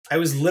I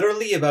was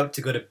literally about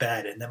to go to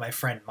bed, and then my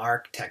friend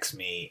Mark texts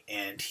me,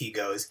 and he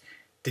goes,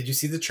 "Did you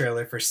see the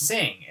trailer for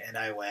Sing?" And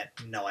I went,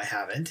 "No, I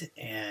haven't."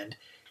 And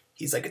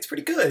he's like, "It's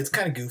pretty good. It's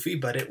kind of goofy,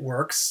 but it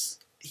works."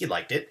 He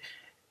liked it.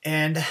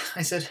 And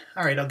I said,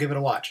 "All right, I'll give it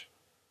a watch."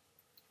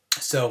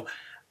 So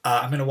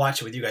I'm going to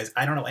watch it with you guys.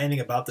 I don't know anything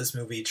about this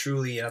movie.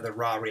 Truly another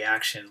raw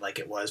reaction like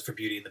it was for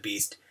Beauty and the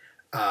Beast.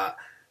 I'm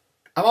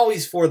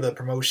always for the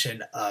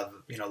promotion of,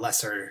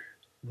 lesser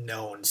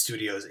known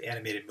studios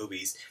animated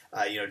movies.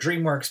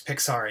 DreamWorks,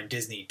 Pixar, and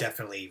Disney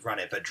definitely run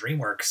it, but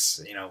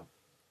DreamWorks,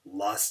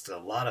 lost a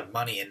lot of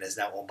money and is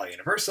now owned by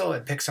Universal,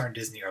 and Pixar and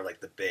Disney are like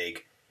the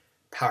big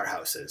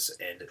powerhouses,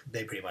 and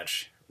they pretty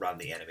much run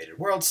the animated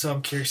world. So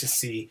I'm curious to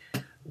see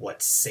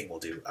what Sing will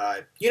do.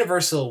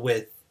 Universal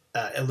with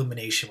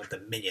Illumination with the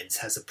Minions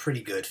has a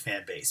pretty good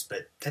fan base,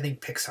 but I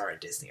think Pixar and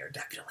Disney are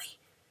definitely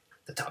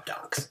the top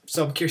dogs.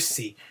 So I'm curious to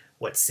see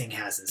what Sing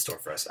has in store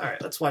for us. All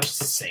right, let's watch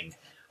Sing.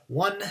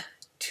 1,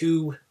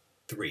 2,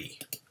 3.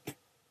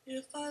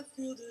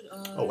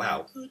 Oh,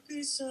 wow.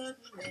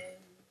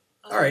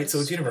 All right, so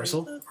it's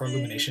Universal or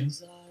Illumination.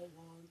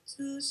 Oh.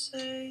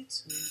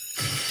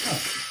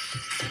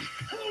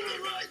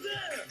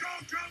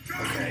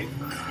 Okay.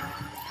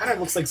 Kind of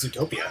looks like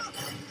Zootopia.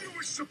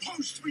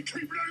 Supposed to be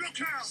keeping a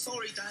lookout.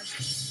 Sorry, Dad.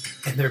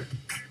 And they're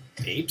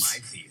apes? My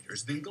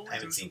theater's been going I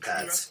haven't through seen some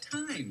pretty Pets.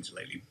 rough times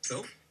lately.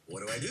 So,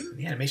 what do?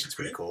 The animation's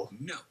pretty cool.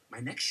 No, my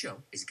next show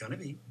is gonna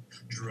be,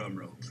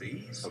 drumroll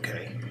please,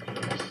 Okay.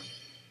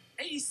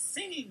 a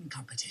singing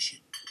competition.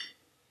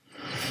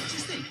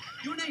 Just think,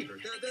 your neighbor,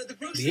 the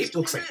grocery The ape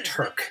store looks like manager,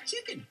 Turk.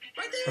 Chicken,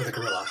 right Or there. the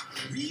gorilla.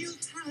 Real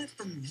talent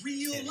from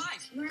real Yeah.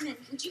 life. Norman,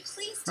 would you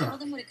please tell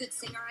them what a good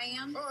singer I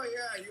am? Oh,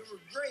 yeah, you were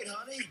great,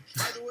 honey.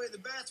 By the way, the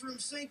bathroom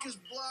sink is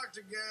blocked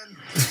again.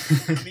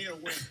 Here,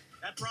 win.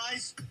 That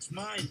prize, it's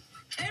mine.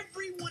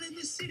 Everyone in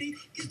this city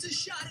gets a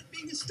shot at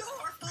being a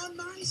star on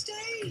my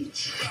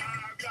stage.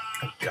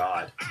 Oh,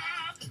 God.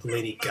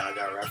 Lady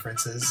Gaga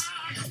references.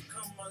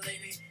 Come on,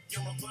 lady,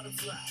 you're my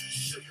butterfly,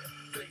 sugar,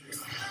 baby.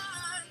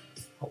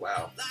 Oh,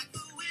 wow.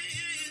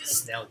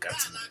 Snail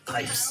guts and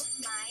pipes.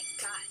 Oh my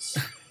gosh.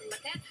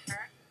 Look at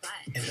her butt.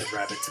 And the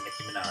rabbit to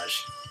Nicki Minaj.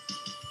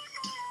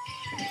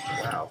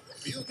 Wow.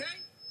 You okay?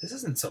 This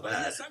isn't so bad.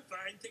 Yes, I'm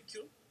fine, thank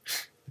you.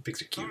 The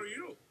pigs are How cute. are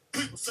you?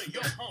 People say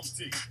you're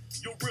Humpty.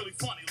 You're really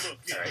funny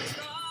looking. All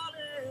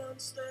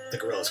right. The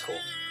gorilla's cool.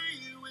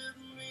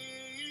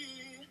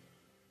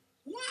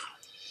 Wow.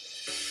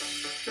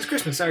 It's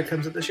Christmas. Sorry, it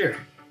comes up this year.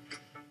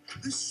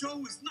 This show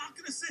is not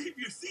going to save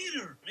your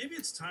theater. Maybe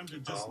it's time to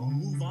just Oh.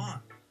 move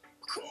on.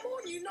 Come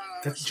on, you know.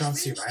 That's John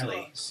C. Speaks to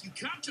Reilly. us. You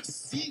got to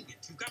sing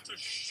it. You got to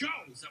show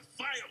the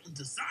fire and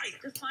desire.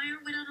 The fire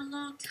went out a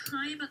long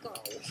time ago.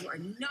 You are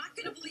not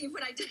going to believe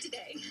what I did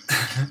today.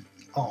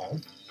 Oh,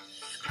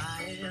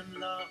 I am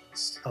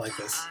lost. I like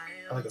this.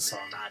 I like the song.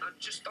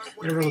 Just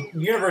don't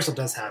Universal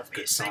does have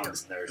good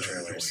songs in their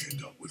trailers.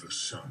 End up with a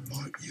son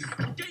like you.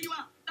 I'll get you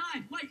out.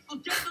 Die. Wait. I'll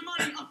get the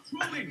money. I'm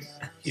throwing.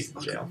 He's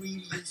in jail.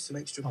 really use some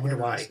extra I wonder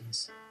why.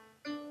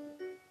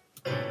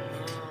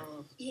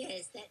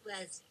 Yes, that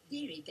was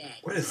very bad.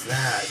 What is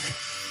that?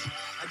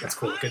 That's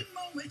cool looking.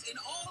 Moment in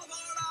all of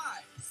our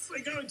lives.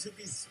 We're going to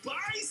be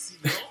spicy,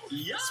 you know?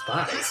 Yeah.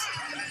 Spies.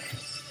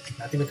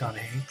 Matthew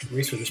McConaughey,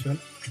 Reese Witherspoon,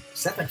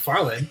 Seth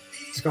MacFarlane,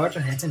 Scarlett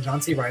Johansson,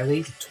 John C.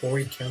 Reilly,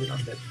 Tori Kelly. I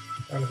don't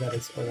know if that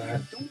is or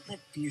that. Don't let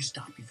fear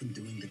stop you from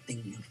doing the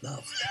thing you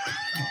love.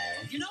 Oh,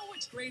 You know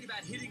what's great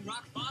about hitting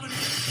rock bottom?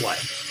 what?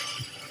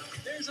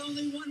 There's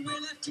only one way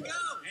left to go.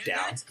 And Down.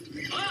 that's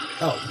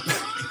up.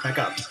 Oh, back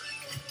up.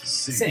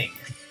 Sing.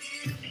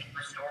 The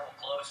store will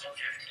close in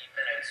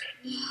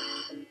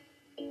 15 minutes.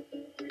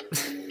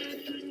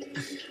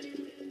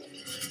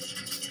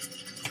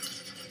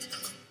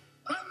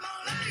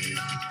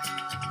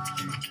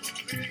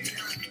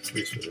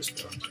 Reese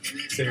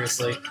Witherspoon.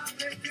 Seriously.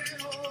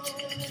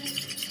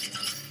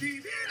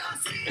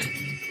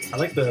 I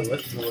like the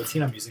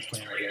Latino music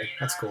playing right here.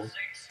 That's cool.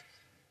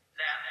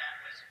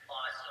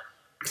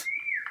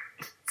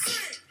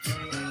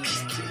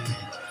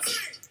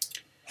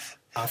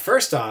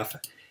 First off,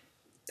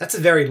 that's a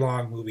very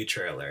long movie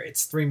trailer.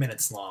 It's 3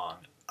 minutes long.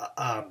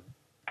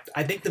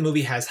 I think the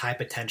movie has high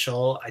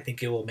potential. I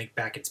think it will make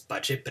back its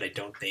budget, but I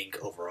don't think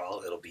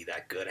overall it'll be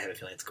that good. I have a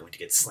feeling it's going to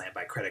get slammed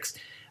by critics.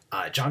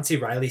 John C.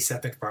 Reilly,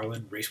 Seth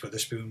MacFarlane, Reese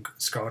Witherspoon,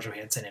 Scarlett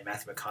Johansson, and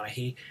Matthew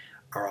McConaughey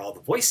are all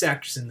the voice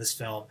actors in this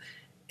film,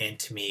 and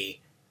to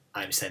me,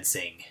 I'm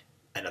sensing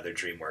another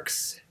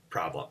DreamWorks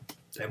problem.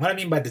 And what I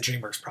mean by the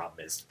DreamWorks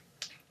problem is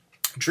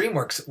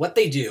DreamWorks, what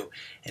they do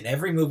in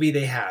every movie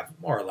they have,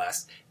 more or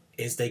less,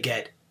 is they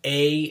get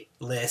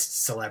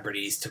A-list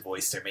celebrities to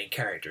voice their main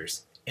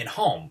characters. In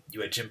Home,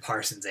 you had Jim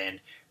Parsons and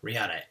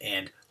Rihanna,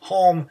 and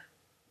Home,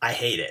 I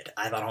hate it.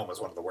 I thought Home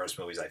was one of the worst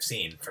movies I've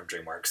seen from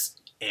DreamWorks,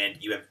 and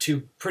you have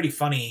two pretty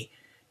funny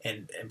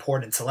and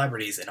important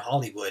celebrities in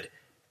Hollywood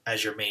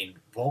as your main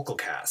vocal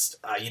cast.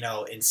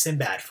 In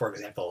Sinbad, for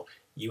example,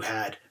 you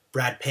had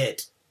Brad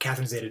Pitt,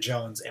 Catherine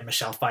Zeta-Jones, and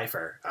Michelle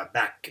Pfeiffer.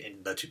 Back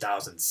in the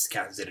 2000s,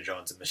 Catherine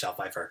Zeta-Jones and Michelle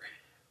Pfeiffer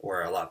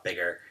were a lot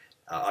bigger.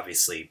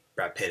 Obviously,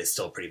 Brad Pitt is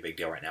still a pretty big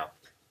deal right now.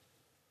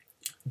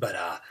 But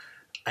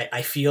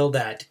I feel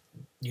that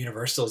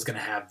Universal is going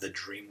to have the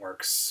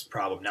DreamWorks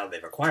problem. Now that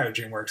they've acquired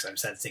DreamWorks, I'm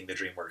sensing the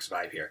DreamWorks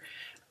vibe here.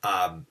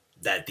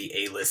 That the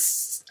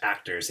A-list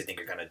actors, I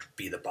think, are going to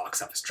be the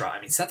box office draw.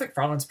 I mean, Seth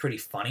MacFarlane's pretty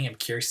funny. I'm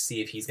curious to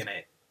see if he's going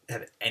to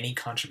have any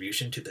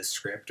contribution to the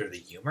script or the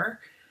humor.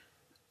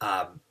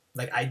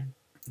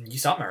 You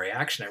saw my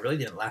reaction. I really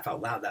didn't laugh out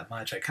loud that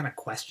much. I kind of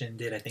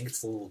questioned it. I think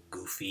it's a little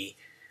goofy.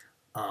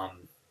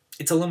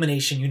 It's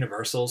Illumination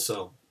Universal,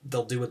 so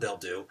they'll do what they'll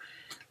do.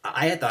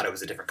 I had thought it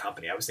was a different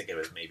company. I was thinking it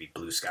was maybe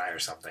Blue Sky or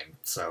something.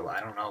 So I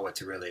don't know what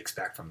to really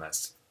expect from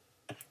this.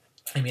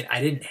 I mean,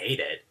 I didn't hate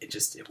it.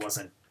 It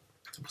wasn't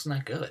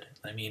that good.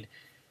 I mean,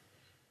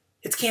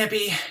 it's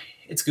campy.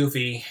 It's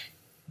goofy.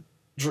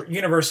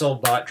 Universal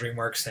bought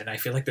DreamWorks, and I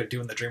feel like they're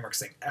doing the DreamWorks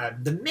thing.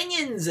 The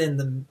Minions and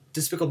the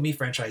Despicable Me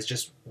franchise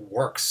just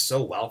works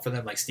so well for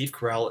them. Like Steve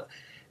Carell,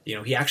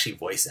 he actually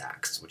voice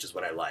acts, which is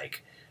what I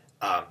like.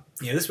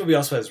 This movie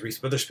also has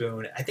Reese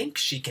Witherspoon. I think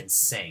she can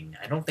sing.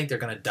 I don't think they're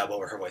going to dub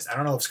over her voice. I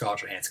don't know if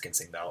Scarlett Johansson can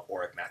sing, though,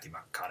 or if Matthew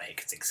McConaughey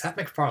can sing. Seth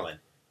MacFarlane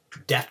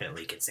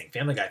definitely can sing.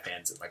 Family Guy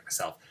fans like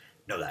myself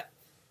know that.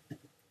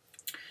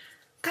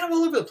 Kind of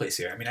all over the place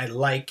here. I mean, I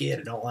like it.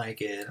 I don't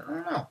like it. I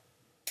don't know.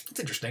 It's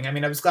interesting. I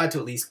mean, I was glad to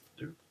at least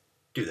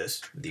do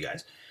this with you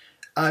guys.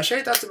 Share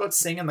your thoughts about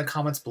Sing in the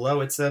comments below.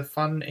 It's a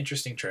fun,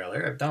 interesting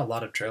trailer. I've done a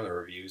lot of trailer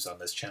reviews on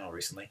this channel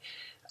recently.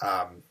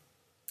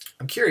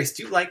 I'm curious,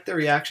 do you like the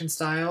reaction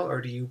style,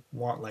 or do you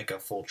want like a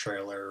full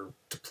trailer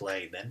to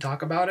play then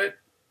talk about it?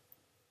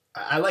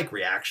 I like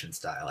reaction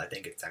style. I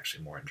think it's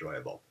actually more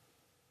enjoyable.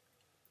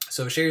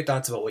 So share your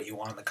thoughts about what you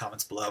want in the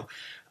comments below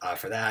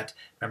for that.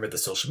 Remember, the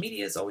social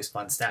media is always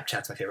fun.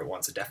 Snapchat's my favorite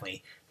one, so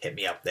definitely hit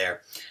me up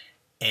there.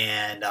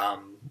 And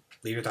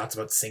leave your thoughts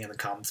about Sing in the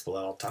comments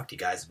below. I'll talk to you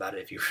guys about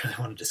it if you really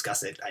want to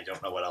discuss it. I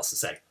don't know what else to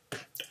say.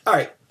 All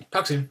right,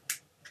 talk soon.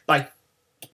 Bye.